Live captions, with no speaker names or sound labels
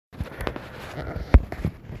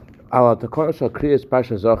Al Takon shall kriyas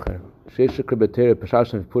Parsha Zocher. Sheish Kribetere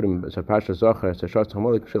Pashashan Purim as a Parsha Zocher as a Shas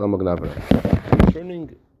Hamolik Shalom Magnavra.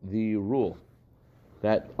 Concerning the rule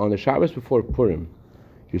that on the Shabbos before Purim,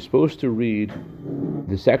 you're supposed to read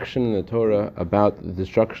the section in the Torah about the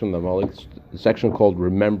destruction of the Amalek, the section called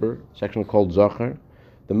Remember, the section called Zocher.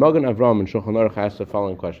 The Magen Avram in Shulchan Aruch asks the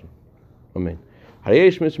following question. Amen.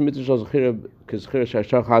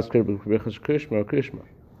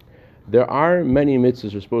 There are many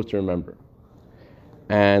mitzvahs you're supposed to remember.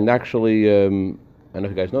 And actually, I don't know if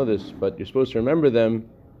you guys know this, but you're supposed to remember them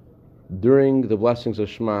during the blessings of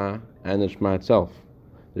Shema and the Shema itself.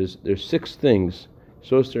 There's 6 things you're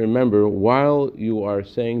supposed to remember while you are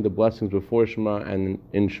saying the blessings before Shema and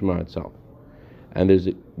in Shema itself. And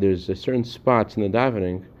there's a certain spots in the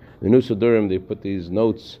davening. The Nusadurim, they put these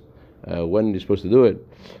notes when you're supposed to do it.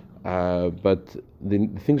 But the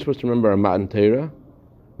things you're supposed to remember are Matan Torah,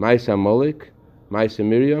 Ma'aseh Amalek, Ma'aseh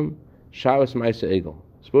Miriam, Shabbos, Ma'aseh Egel.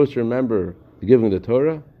 Supposed to remember the giving of the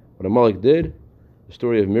Torah, what Amalek did, the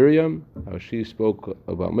story of Miriam, how she spoke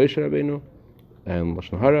about Moshe Rabbeinu, and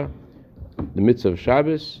Lashon Hara, the mitzvah of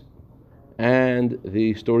Shabbos, and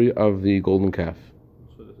the story of the golden calf.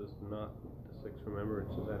 So this is not the 6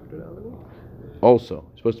 remembrances after davening? Also,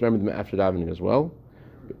 you're supposed to remember them after davening as well.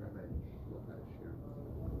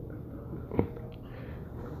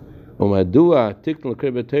 How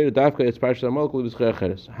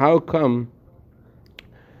come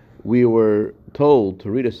we were told to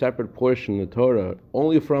read a separate portion of the Torah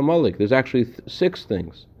only for Amalek? There's actually 6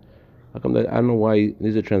 things. How come that? I don't know why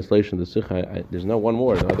these are translations. The Sikha, there's no one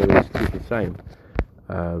more. Otherwise, it's the same.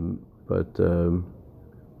 But I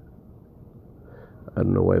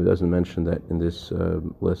don't know why it doesn't mention that in this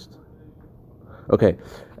list. Okay.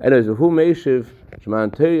 Anyways, who meishiv Shema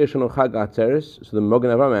Torah Yeshanu Chag Atzeres? So the Magen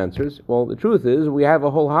Avram answers. Well, the truth is we have a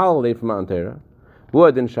whole holiday for Matan Torah.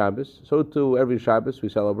 Buad Shabbos. So too every Shabbos we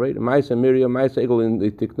celebrate. Ma'aseh Miriam, Ma'aseh Egel in the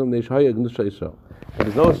Tiknum Neishaya Gnusha Yisrael.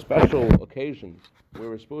 There's no special occasions where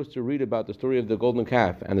we're supposed to read about the story of the golden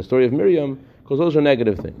calf and the story of Miriam, because those are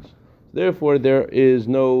negative things. Therefore, there is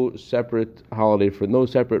no separate holiday no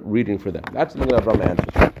separate reading for them. That's the Magen Avram answer.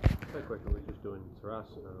 Quite quickly, we're just doing Saras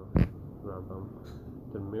Rambam.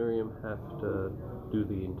 Did Miriam have to do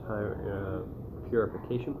the entire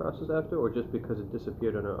purification process after, or just because it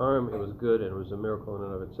disappeared on her arm, it was good and it was a miracle in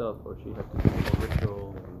and of itself, or she had to do a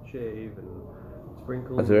ritual and shave and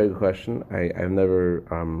sprinkle? That's a very good question. I've never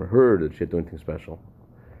heard that she had to do anything special,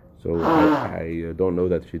 so I don't know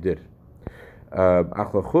that she did.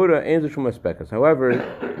 However,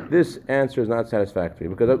 this answer is not satisfactory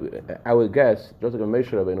because I would guess, just like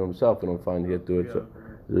Moshe Rabbeinu himself, we don't find he had to do it. So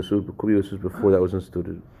this was before that was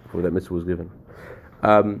instituted, before that mitzvah was given.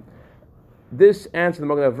 This answer, the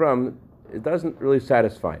Magen Avram, it doesn't really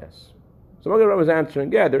satisfy us. So Magen Avram is answering,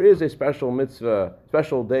 there is a special mitzvah,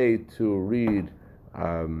 special day to read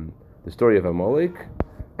the story of Amalek,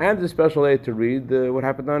 and the special day to read what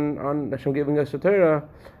happened on Hashem giving us the Torah.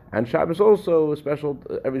 And Shabbos also is special.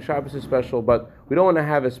 Every Shabbos is special, but we don't want to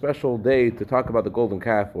have a special day to talk about the golden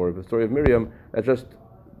calf or the story of Miriam. That's just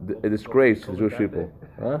a disgrace to the Jewish people.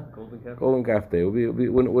 Huh? Golden calf day.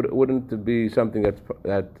 Wouldn't it be something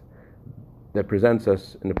that presents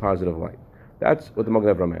us in a positive light? That's what the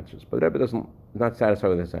Magen Avram answers. But the Rebbe is not satisfied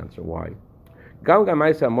with this answer. Why?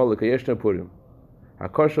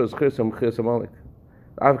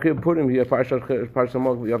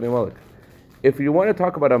 If you want to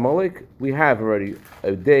talk about Amalek, we have already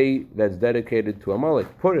a day that's dedicated to Amalek,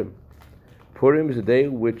 Purim. Purim is a day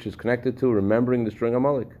which is connected to remembering destroying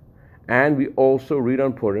Amalek. And we also read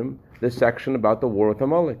on Purim the section about the war with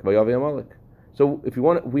Amalek, Vayavi Amalek. So if you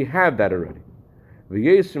want, we have that already. The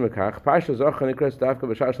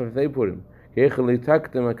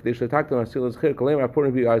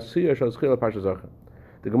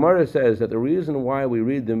Gemara says that the reason why we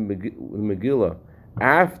read the Megillah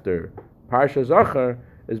after Parsha Zachar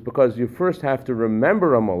is because you first have to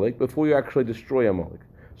remember Amalek before you actually destroy Amalek.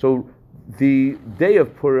 So the day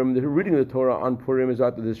of Purim, the reading of the Torah on Purim is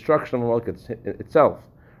about the destruction of Amalek itself,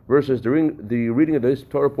 versus during the reading of this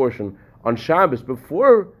Torah portion on Shabbos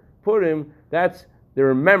before Purim, that's the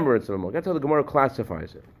remembrance of Amalek. That's how the Gemara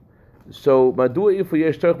classifies it. So, why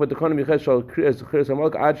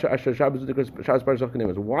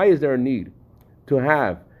is there a need to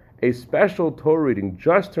have a special Torah reading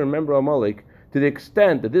just to remember Amalek, to the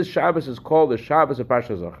extent that this Shabbos is called the Shabbos of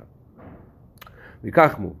Parsha Zachar?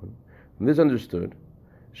 From this understood,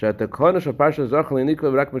 we have to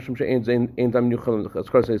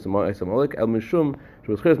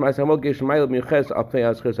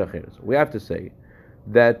say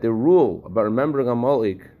that the rule about remembering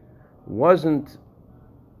Amalek wasn't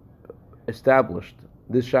established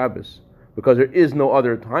this Shabbos because there is no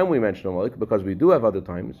other time we mention Amalek, because we do have other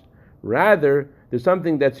times. Rather, there's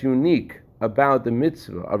something that's unique about the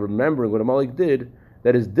mitzvah of remembering what Amalek did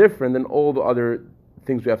that is different than all the other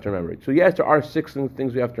things we have to remember. So yes, there are 6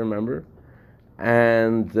 things we have to remember,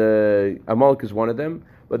 and Amalek is one of them,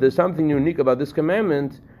 but there's something unique about this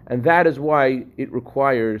commandment, and that is why it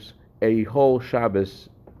requires a whole Shabbos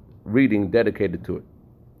reading dedicated to it.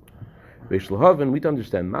 We need to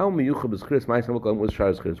understand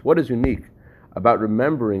what is unique about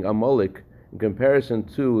remembering Amalek in comparison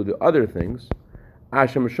to the other things.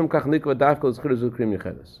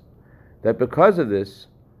 That because of this,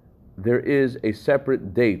 there is a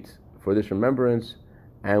separate date for this remembrance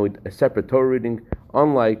and with a separate Torah reading,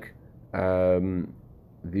 unlike the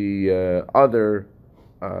other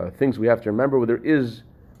things we have to remember where there is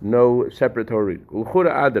no separate Torah reading.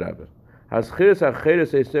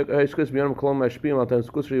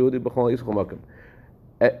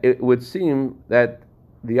 It would seem that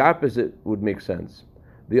the opposite would make sense.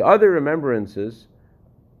 The other remembrances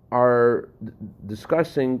are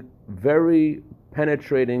discussing very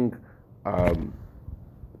penetrating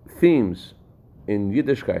themes in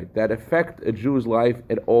Yiddishkeit that affect a Jew's life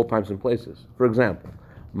at all times and places. For example,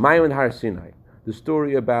 Mayim Har Sinai, the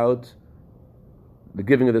story about the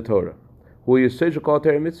giving of the Torah.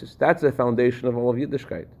 That's the foundation of all of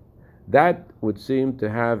Yiddishkeit. That would seem to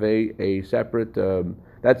have a separate,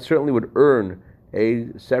 that certainly would earn a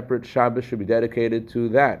separate Shabbos should be dedicated to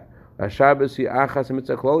that. Shabbos is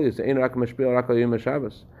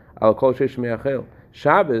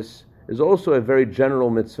also a very general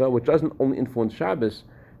mitzvah, which doesn't only influence Shabbos.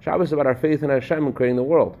 Shabbos is about our faith in Hashem and creating the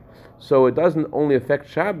world. So it doesn't only affect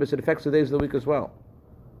Shabbos, it affects the days of the week as well.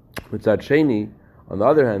 Mitzad Sheni, on the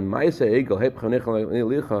other hand,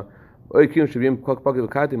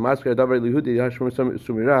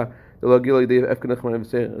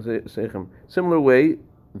 similar way,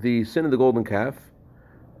 the sin of the golden calf,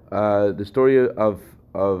 the story of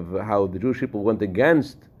how the Jewish people went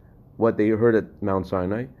against what they heard at Mount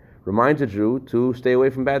Sinai, reminds a Jew to stay away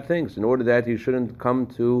from bad things, in order that he shouldn't come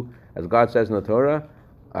to, as God says in the Torah,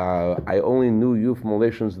 I only knew you from all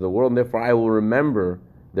nations of the world, and therefore I will remember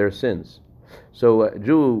their sins. So a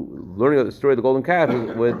Jew learning the story of the golden calf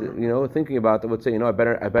would, thinking about that, would say, I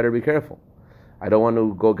better be careful. I don't want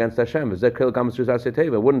to go against Hashem.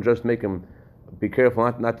 It wouldn't just make him be careful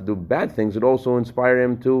not to do bad things, it also inspire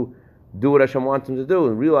him to do what Hashem wants him to do,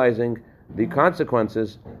 and realizing the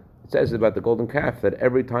consequences. It says about the golden calf that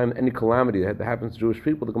every time any calamity that happens to Jewish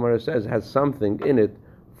people, the Gemara says, has something in it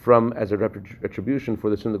as a retribution for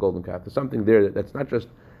the sin of the golden calf. There's something there that's not just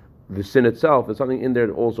the sin itself, there's something in there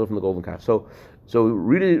also from the golden calf. So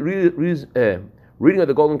reading of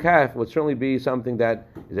the golden calf would certainly be something that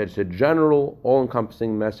it's a general,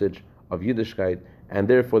 all-encompassing message of Yiddishkeit, and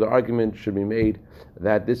therefore the argument should be made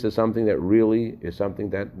that this is something that really is something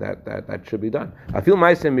that should be done. I feel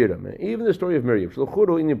Miriam, even the story of Miriam,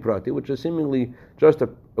 which is seemingly just a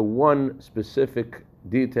one specific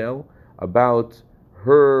detail about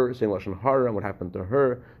her saying Lashon Hara and what happened to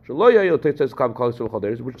her,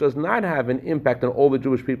 which does not have an impact on all the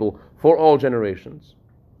Jewish people for all generations.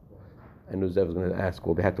 And Zev was going to ask,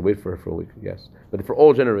 well, they had to wait for her for a week, yes. But for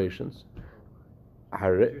all generations.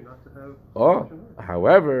 However,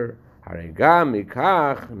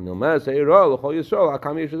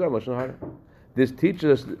 this teaches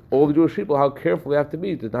us, all the Jewish people, how careful they have to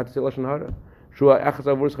be to not say Lashon Hara,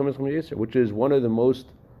 which is one of the most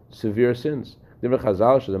severe sins. The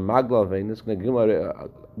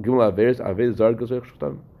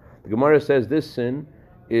Gemara says this sin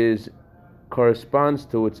corresponds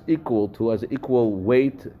to as equal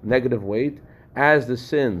weight, negative weight, as the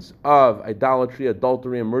sins of idolatry,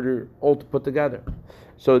 adultery, and murder all put together.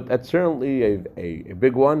 So that's certainly a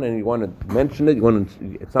big one, and you want to mention it.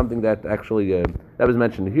 It's something that actually that was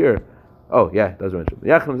mentioned here. Oh yeah, it does mention.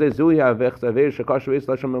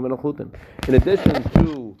 In addition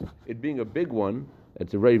to it being a big one,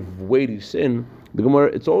 it's a very weighty sin. The Gemara,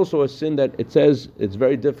 it's also a sin that it says it's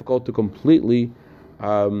very difficult to completely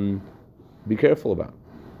be careful about.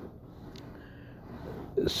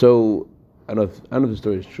 So I don't know if the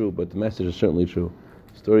story is true, but the message is certainly true.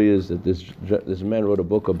 The story is that this man wrote a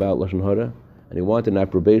book about Lashon Hara, and he wanted an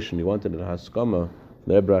approbation, he wanted an haskama from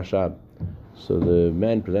the Rebbe Rashab. So the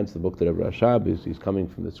man presents the book to Rebbe Rashab. He's coming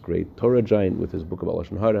from this great Torah giant with his book about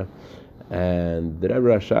Lashon Hara, and the Rebbe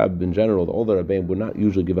Rashab in general, all the Rebbeim would not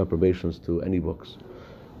usually give approbations to any books.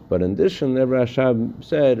 But in addition, Rebbe Rashab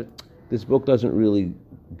said, this book doesn't really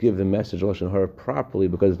give the message of Lashon Hara properly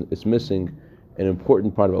because it's missing an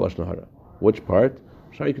important part about Lashon Hara. Which part?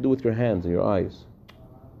 Sure, you can do with your hands and your eyes.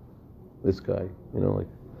 This guy, like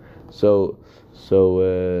so.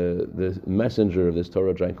 The messenger of this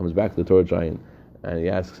Torah giant comes back to the Torah giant, and he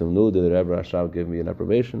asks him, "No, did the Rebbe Rashab give me an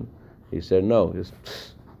approbation?" He said, "No." Just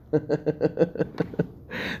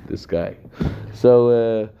this guy.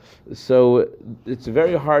 So it's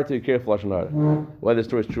very hard to be careful lashon hara. Whether the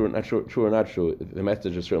story is true or not true, the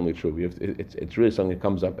message is certainly true. It's really something that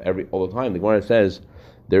comes up all the time. The Gemara says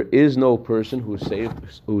there is no person who's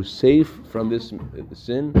safe from this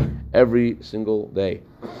sin every single day.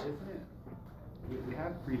 We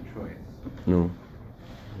have free choice. No.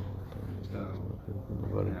 So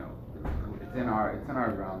it's in our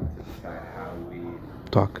realm to decide how we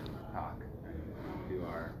talk and do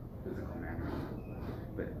our physical manners.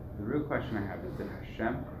 But the real question I have is, did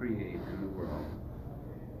Hashem create in the world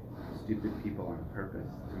stupid people on purpose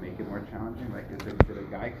to make it more challenging? Like, did a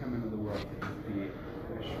guy come into the world to just be a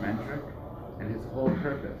shmendrik, and his whole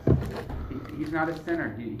purpose, he's not a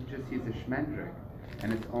sinner, he's a shmendrik,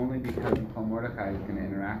 and it's only because Paul Mordechai is going to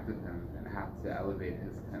interact with him and have to elevate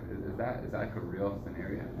his. Is that like a real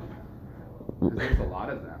scenario? Because there's a lot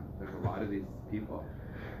of them. There's a lot of these people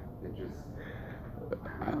that just,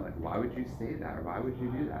 I don't know, like, why would you say that, or why would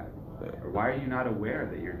you do that, or why are you not aware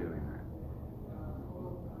that you're doing that?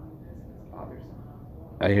 It's bothersome.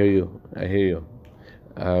 I hear you.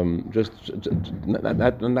 Just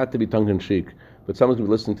not to be tongue in cheek, but someone's going to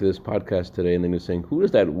be listening to this podcast today and then they're saying, "Who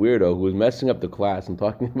is that weirdo who is messing up the class and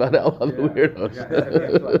talking about all other weirdos?" Yeah,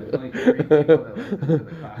 there's only 3 people that listen to the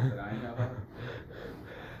class that I know of.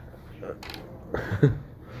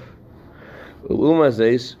 Ulma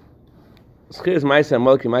says, "Schir Maisa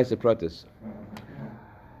Malki Maisa Pratis.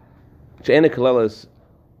 She'ena Kalalas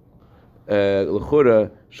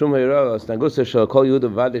L'Chura Shum Hayralas Nagusa Shal Kol Yehuda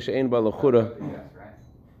Vade She'en Ba L'Chura."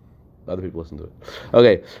 Other people listen to it.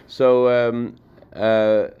 Okay, so on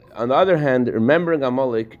the other hand, remembering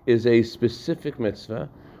Amalek is a specific mitzvah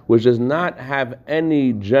which does not have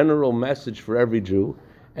any general message for every Jew,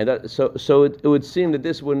 and so it would seem that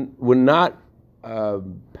this would not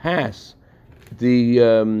pass the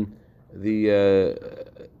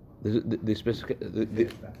specific.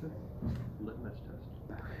 Litmus test.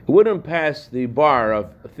 It wouldn't pass the bar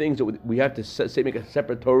of things that we have to say, make a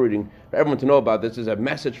separate Torah reading for everyone to know about. This is a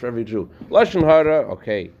message for every Jew. Lashon Hara,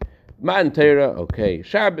 okay. Matan Torah, okay.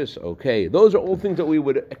 Shabbos, okay. Those are all things that we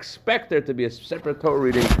would expect there to be a separate Torah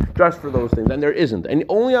reading just for those things, and there isn't. And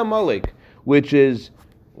only Amalek, which is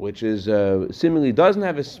seemingly doesn't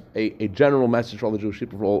have a general message for all the Jewish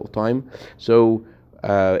people for all time. So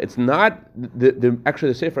it's not actually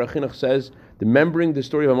the Sefer HaChinuch says remembering the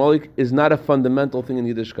story of Amalek is not a fundamental thing in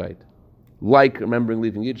Yiddishkeit, like remembering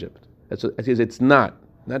leaving Egypt. He says it's not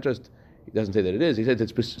just. He doesn't say that it is. He says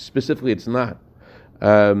specifically it's not.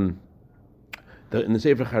 In the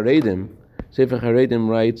Sefer Haredim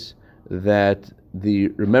writes that the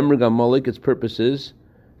remembering Amalek, its purpose is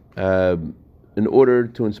in order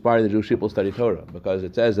to inspire the Jewish people to study Torah, because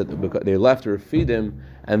it says that they left to feed him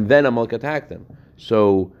and then Amalek attacked them.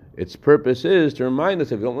 So its purpose is to remind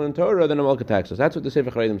us if we don't learn Torah, then Amalek attacks us. That's what the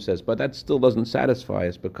Sefer Haredim says, but that still doesn't satisfy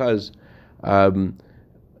us, because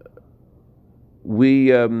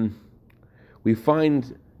we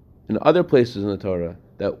find in other places in the Torah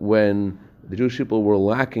that when the Jewish people were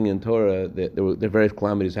lacking in Torah, there various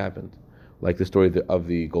calamities happened, like the story of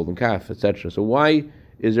the golden calf, etc. So why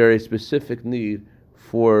is there a specific need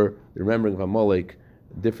for the remembering of Amalek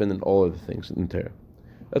different than all of the things in Torah?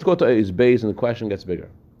 Let's go to his base, and the question gets bigger.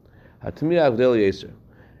 The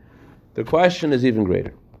question is even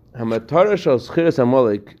greater.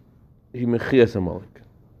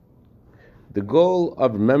 The goal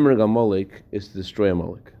of remembering Amalek is to destroy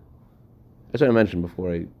Amalek. As I mentioned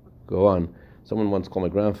before I go on, someone once called my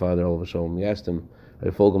grandfather, all of a sudden. He asked him,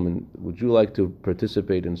 would you like to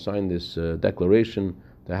participate and sign this declaration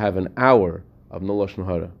to have an hour of no Lashon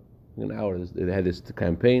Hara? An hour. They had this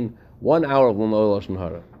campaign, 1 hour of no Lashon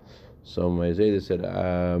Hara. So my Zayda said,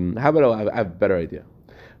 how about I have a better idea.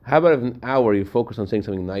 How about an hour you focus on saying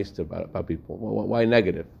something nice about people? Why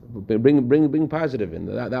negative? Bring positive in.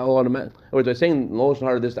 That will automatically. In other words, by saying Lashon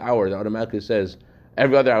Hara this hour, that automatically says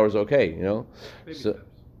every other hour is okay. Baby steps.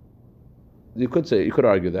 You could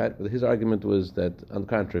argue that, but his argument was that, on the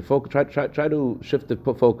contrary, try to shift the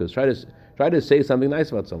focus. Try to say something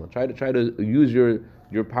nice about someone. Try to use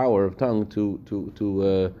your power of tongue to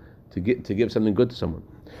give something good to someone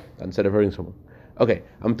instead of hurting someone. Okay,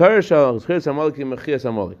 the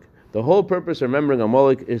whole purpose of remembering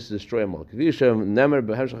Amalek is to destroy Amalek.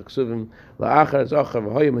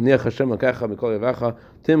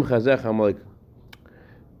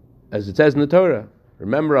 As it says in the Torah,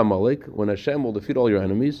 remember Amalek, when Hashem will defeat all your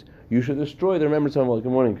enemies, you should destroy the remembrance of Amalek.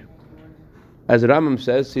 Good morning. As the Rambam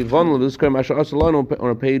says,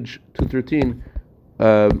 on page 213,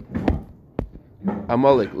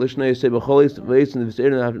 Amalek.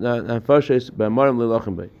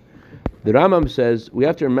 The Rambam says we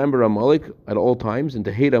have to remember Amalek at all times and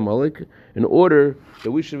to hate Amalek in order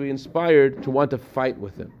that we should be inspired to want to fight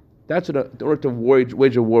with him. That's in order to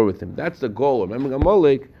wage a war with him. That's the goal of remembering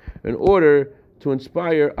Amalek in order to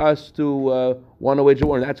inspire us to want to wage a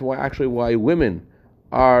war. And that's why women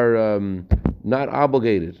are not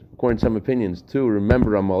obligated, according to some opinions, to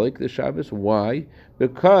remember Amalek this Shabbos. Why?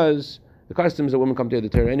 Because the custom is that women come to the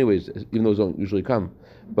Torah anyways, even those don't usually come.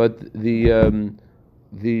 But the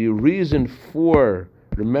reason for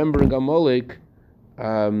remembering Amalek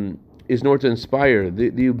is in order to inspire.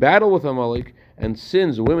 The battle with Amalek, and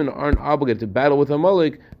since women aren't obligated to battle with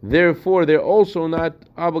Amalek, therefore they're also not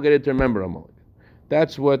obligated to remember Amalek.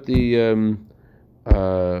 That's what the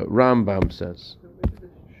Rambam says.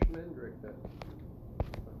 Shmendrik that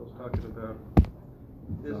I was talking about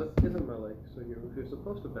is Amalek, so you're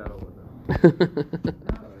supposed to battle with him. No,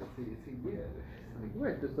 it's a yid.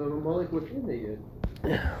 Right, there's no Amalek within the yid.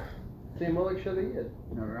 The Amalek shall the yid.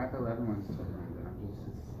 No, Rabbi Levin once told me that I'm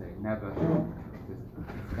just saying never. This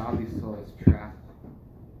godly soul is trapped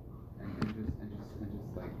and just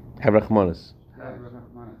like Have Rachmanis. have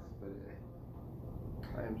Rachmanis, but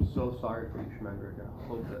I am so sorry for you, Shmendrik. I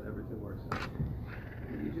hope that everything works out.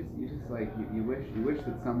 you just like you wish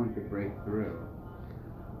that someone could break through.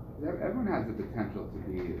 Everyone has the potential to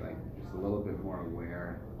be like just a little bit more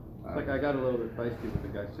aware. It's like I got a little bit feisty with the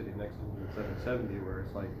guy sitting next to me in 770, where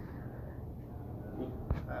it's like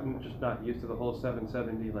I'm just not used to the whole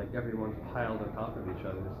 770, like everyone's piled on top of each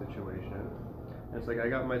other situation. And it's like I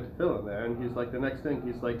got my tefillin there, and he's like the next thing,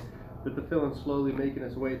 he's like the tefillin slowly making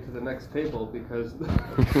his way to the next table because the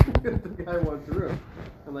guy went through.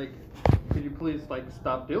 I'm like, could you please like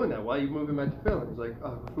stop doing that? Why are you moving my tefillin? He's like,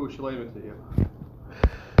 oh, who shall I to you?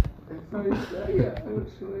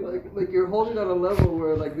 Like you're holding on a level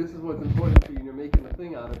where like this is what's important to you and you're making a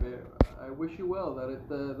thing out of it. I wish you well that it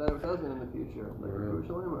doesn't in the future. Like Refu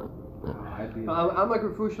Shalema. I'm like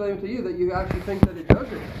Refu Shalema to you that you actually think that it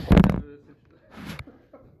doesn't. You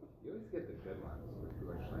always get the good ones with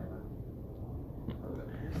Refu Shalema.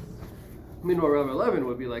 Meanwhile, Rabbi Levin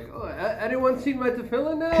would be like, "Oh, anyone seen my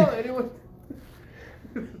tefillin now? Anyone?"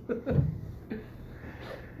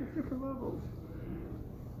 Different levels.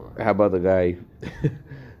 How about the guy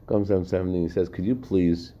comes down 70 and he says, "Could you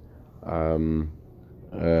please watch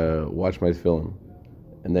my film?"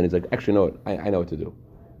 And then he's like, "Actually, no, I know what to do."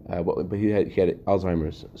 But he had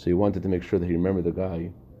Alzheimer's, so he wanted to make sure that he remembered the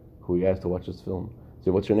guy who he asked to watch this film.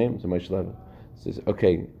 So, "What's your name?" So Moshe Levin says,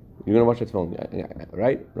 "Okay, you're gonna watch that film, yeah,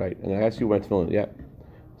 right? And I asked you where to film, yeah."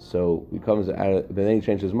 So he comes out, but then he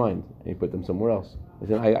changed his mind and he put them somewhere else. He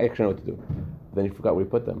said, "I actually know what to do." But then he forgot where he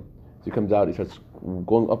put them. So he comes out, he starts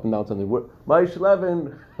going up and down something. Moshe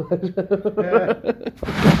Levin.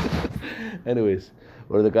 Anyways,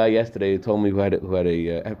 or the guy yesterday told me who had a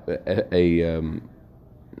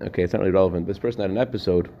okay, it's not really relevant. This person had an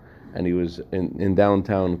episode, and he was in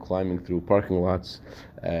downtown climbing through parking lots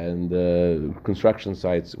and construction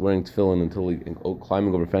sites wearing tefillin until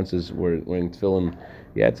climbing over fences wearing tefillin.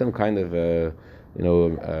 He had some kind of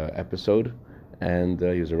episode, and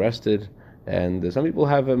he was arrested. And some people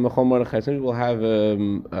have Mechol Mordechai. Some people have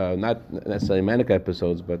not necessarily manic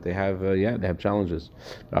episodes, but they have they have challenges.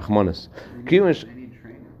 Rachmanis. They need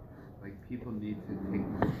training. Like people need to take.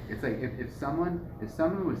 It's like if someone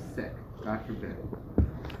was sick, God forbid,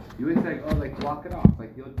 you would say, oh, like walk it off.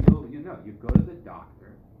 Like you go to the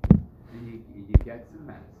doctor and you get some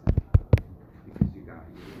medicine because you were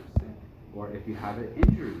sick. Or if you have an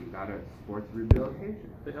injury, you got a sports rehabilitation.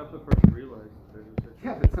 They have to first realize that they're just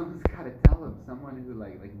Yeah, but someone's got to tell them. Someone who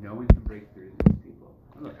like no one can break through these people.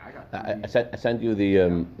 Oh, look, I got. I sent you the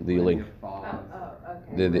link. Okay.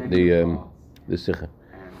 The sikha.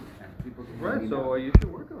 And people can right. So you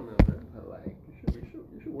should work on that, man. But like, You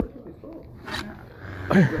should work on these phones.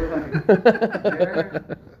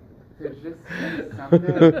 There's just something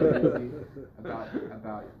crazy about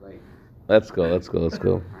like. Let's go. I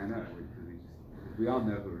know. We all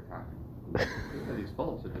know who we're talking about. These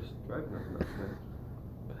phones are just driving us nuts, man.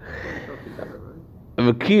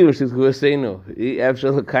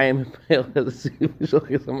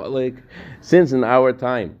 Since in our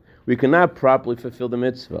time we cannot properly fulfill the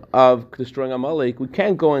mitzvah of destroying Amalek, we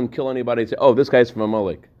can't go and kill anybody and say, "Oh, this guy's from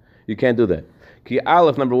Amalek." You can't do that.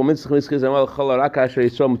 Number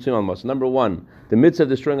one, the mitzvah of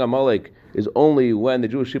destroying Amalek is only when the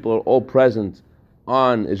Jewish people are all present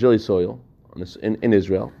on Israeli soil, in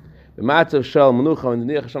Israel. Number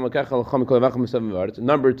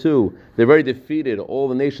two, they're very defeated. All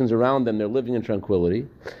the nations around them, they're living in tranquility.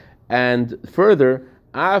 And further,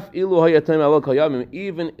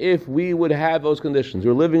 even if we would have those conditions,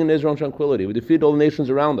 we're living in Israel in tranquility, we defeat all the nations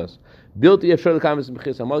around us.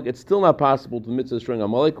 It's still not possible to mitzvah destroying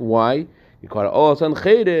Amalek. Why?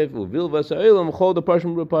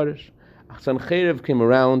 Sancheiriv came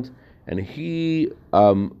around and he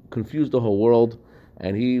confused the whole world.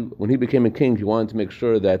 And when he became a king, he wanted to make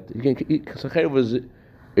sure that Sancheiriv was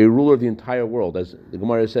a ruler of the entire world. As the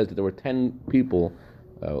Gemara says that there were 10 people.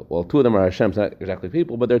 Well, two of them are Hashem's, not exactly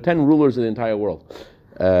people, but there are 10 rulers of the entire world.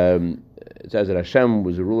 It says that Hashem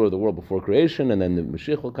was the ruler of the world before creation, and then the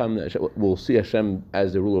Mashiach will come. We'll see Hashem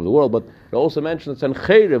as the ruler of the world. But it also mentions that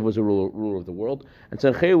Sancheiriv was a ruler of the world, and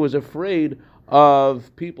Sancheiriv was afraid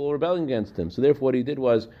of people rebelling against him. So therefore what he did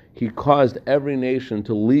was he caused every nation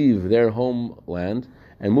to leave their homeland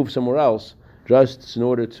and move somewhere else, just in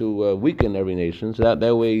order to weaken every nation, so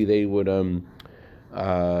that way they would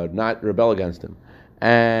not rebel against him.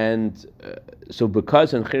 And so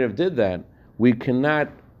because Sancheiriv did that, we cannot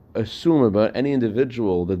assume about any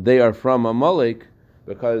individual that they are from Amalek,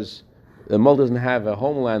 because Amalek doesn't have a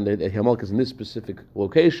homeland. Amalek is in this specific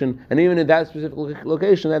location, and even in that specific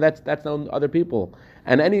location, that's not other people.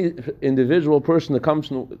 And any individual person that comes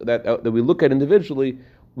from that we look at individually,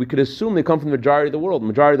 we could assume they come from the majority of the world. The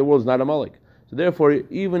majority of the world is not Amalek. So therefore,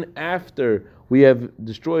 even after we have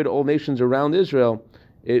destroyed all nations around Israel,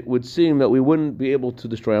 it would seem that we wouldn't be able to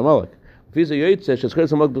destroy Amalek.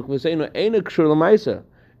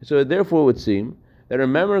 So therefore it would seem that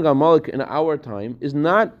remembering Amalek in our time is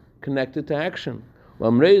not connected to action.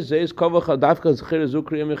 So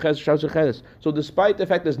despite the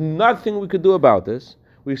fact there's nothing we could do about this,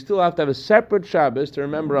 we still have to have a separate Shabbos to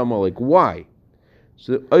remember Amalek. Why?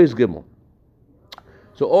 So Ois Gimel.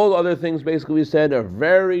 So all the other things basically we said are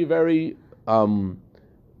very, very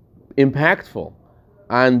impactful.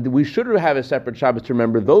 And we should have a separate Shabbos to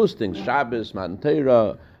remember those things. Shabbos, Matan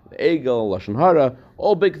Torah, Egel, Lashon Hara,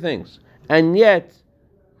 all big things. And yet,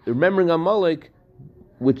 remembering Amalek,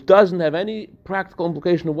 which doesn't have any practical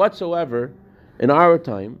implication whatsoever in our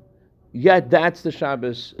time, yet that's the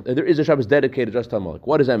Shabbos, there is a Shabbos dedicated just to Amalek.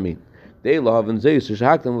 What does that mean? To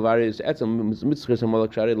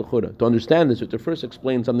understand this, we have to first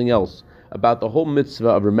explain something else about the whole mitzvah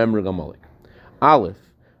of remembering Amalek. Aleph,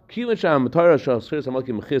 since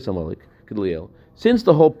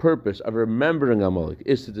the whole purpose of remembering Amalek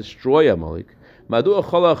is to destroy Amalek,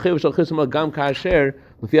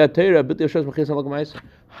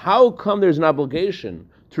 how come there's an obligation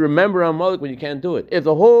to remember Amalek when you can't do it? If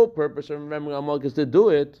the whole purpose of remembering Amalek is to do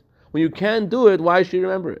it, when you can't do it, why should you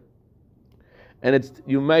remember it? And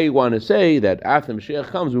you may want to say that after Mashiach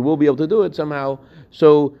comes, we will be able to do it somehow.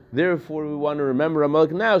 So therefore, we want to remember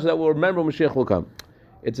Amalek now, so that we'll remember when Mashiach will come.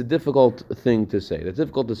 It's a difficult thing to say. It's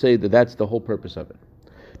difficult to say that that's the whole purpose of it.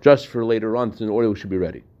 Just for later on, in order we should be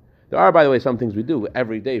ready. There are, by the way, some things we do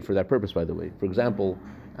every day for that purpose, by the way. For example,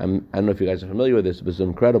 I don't know if you guys are familiar with this, but it's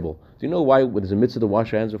incredible. Do you know why there's a mitzvah to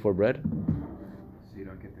wash your hands before bread? So you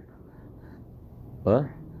don't get the What?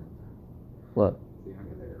 What? So you don't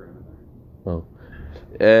get the coronavirus. Oh.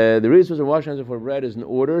 The reason to wash your hands before bread is in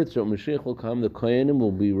order so Mashiach will come, the Kohanim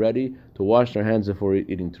will be ready to wash their hands before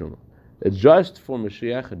eating Truma. It's just for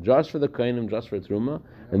Mashiach, just for the Kohanim, just for Truma,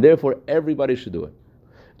 and therefore everybody should do it.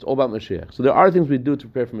 It's all about Mashiach. So there are things we do to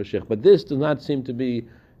prepare for Mashiach, but this does not seem to be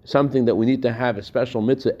something that we need to have a special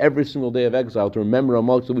mitzvah every single day of exile to remember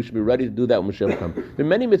Amalek, so we should be ready to do that when Mashiach will come. There are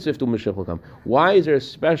many mitzvahs to Mashiach will come. Why is there a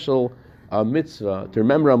special mitzvah to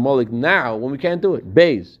remember Amalek now when we can't do it?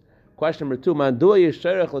 Beis. Question number 2.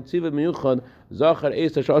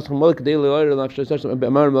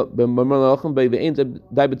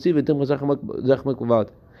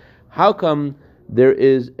 How come there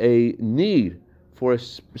is a need for a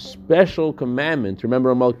special commandment to remember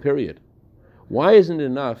Amalek, period? Why isn't it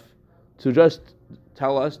enough to just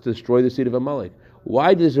tell us to destroy the seed of Amalek?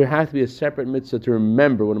 Why does there have to be a separate mitzvah to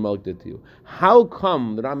remember what Amalek did to you? How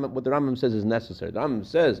come what the Rambam says is necessary? The Rambam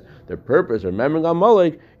says the purpose of remembering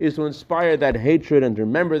Amalek is to inspire that hatred and to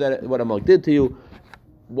remember that what Amalek did to you.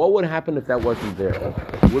 What would happen if that wasn't there?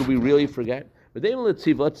 Would we really forget? It says when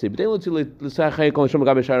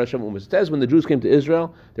the Jews came to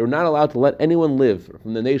Israel, they were not allowed to let anyone live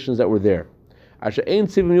from the nations that were there. The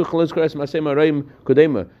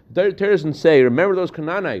Torah doesn't say, remember those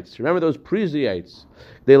Canaanites, remember those Perizzites.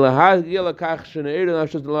 It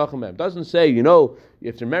doesn't say, you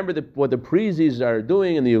have to remember what the Perizzis are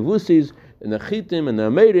doing, and the Yevusis, and the Chitim, and the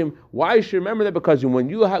Amedim. Why should you remember that? Because when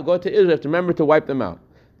you go to Israel, you have to remember to wipe them out.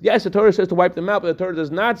 Yes, the Torah says to wipe them out, but the Torah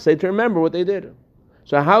does not say to remember what they did.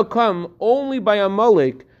 So how come only by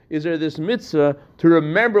Amalek is there this mitzvah to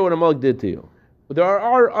remember what Amalek did to you? But there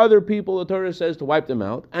are other people the Torah says to wipe them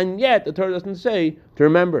out, and yet the Torah doesn't say to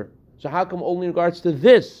remember. So how come only in regards to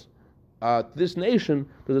this nation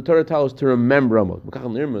does the Torah tell us to remember Amalek?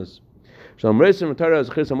 From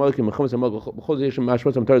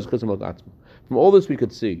all this we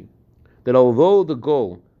could see that although the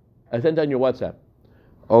goal, I sent on your WhatsApp,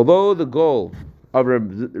 although the goal of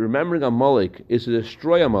remembering Amalek is to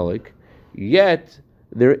destroy Amalek, yet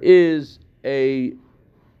there is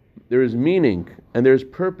meaning and there is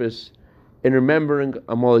purpose in remembering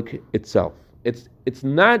Amalek itself. It's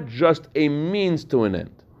not just a means to an end.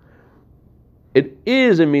 It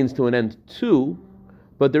is a means to an end too,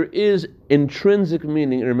 but there is intrinsic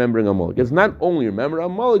meaning in remembering Amalek. It's not only remember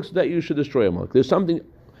Amalek so that you should destroy Amalek. There's something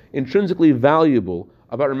intrinsically valuable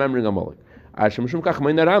about remembering Amalek. That's why the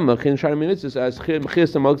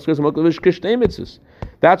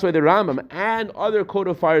Rambam and other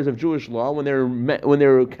codifiers of Jewish law, when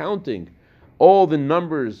they're counting all the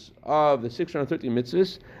numbers of the 613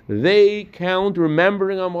 mitzvahs, they count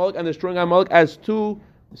remembering Amalek and destroying Amalek as two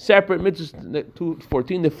separate mitzvahs.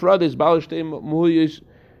 214 nefrades balashte muhuyis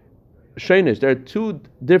shenis. There are two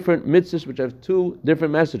different mitzvahs which have two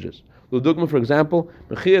different messages. L'dugma, for example,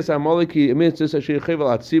 mechias Amalek mitzvahs asher chevel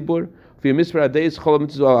atzibur. For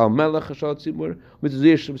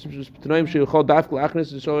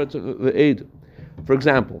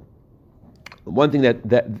example, one thing that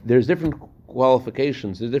there's different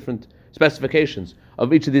qualifications, there's different specifications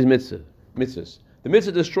of each of these mitzvahs. The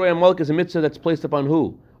mitzvah to destroy Amalek is a mitzvah that's placed upon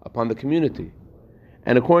who? Upon the community.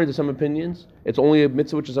 And according to some opinions, it's only a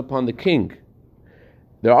mitzvah which is upon the king.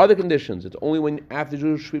 There are other conditions. It's only when after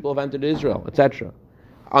Jewish people have entered Israel, etc.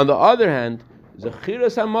 On the other hand,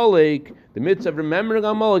 Zechiras Amalek, the mitzvah of remembering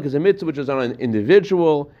Amalek, is a mitzvah which is on an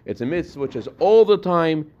individual. It's a mitzvah which is all the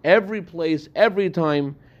time, every place, every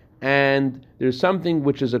time, and there's something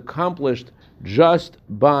which is accomplished just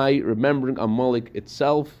by remembering Amalek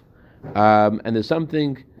itself, and there's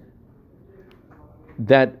something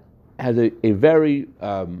that has a very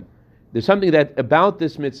there's something that about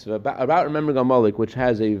this mitzvah, about remembering Amalek, which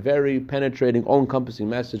has a very penetrating, all-encompassing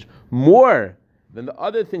message, more than the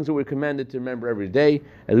other things that we're commanded to remember every day,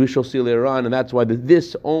 as we shall see later on, and that's why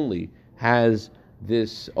this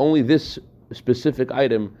specific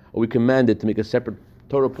item are we commanded to make a separate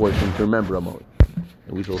Torah portion to remember Amalek.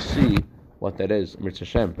 And we shall see what that is, Mirz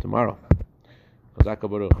Hashem, tomorrow. Chazak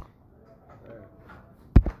Baruch.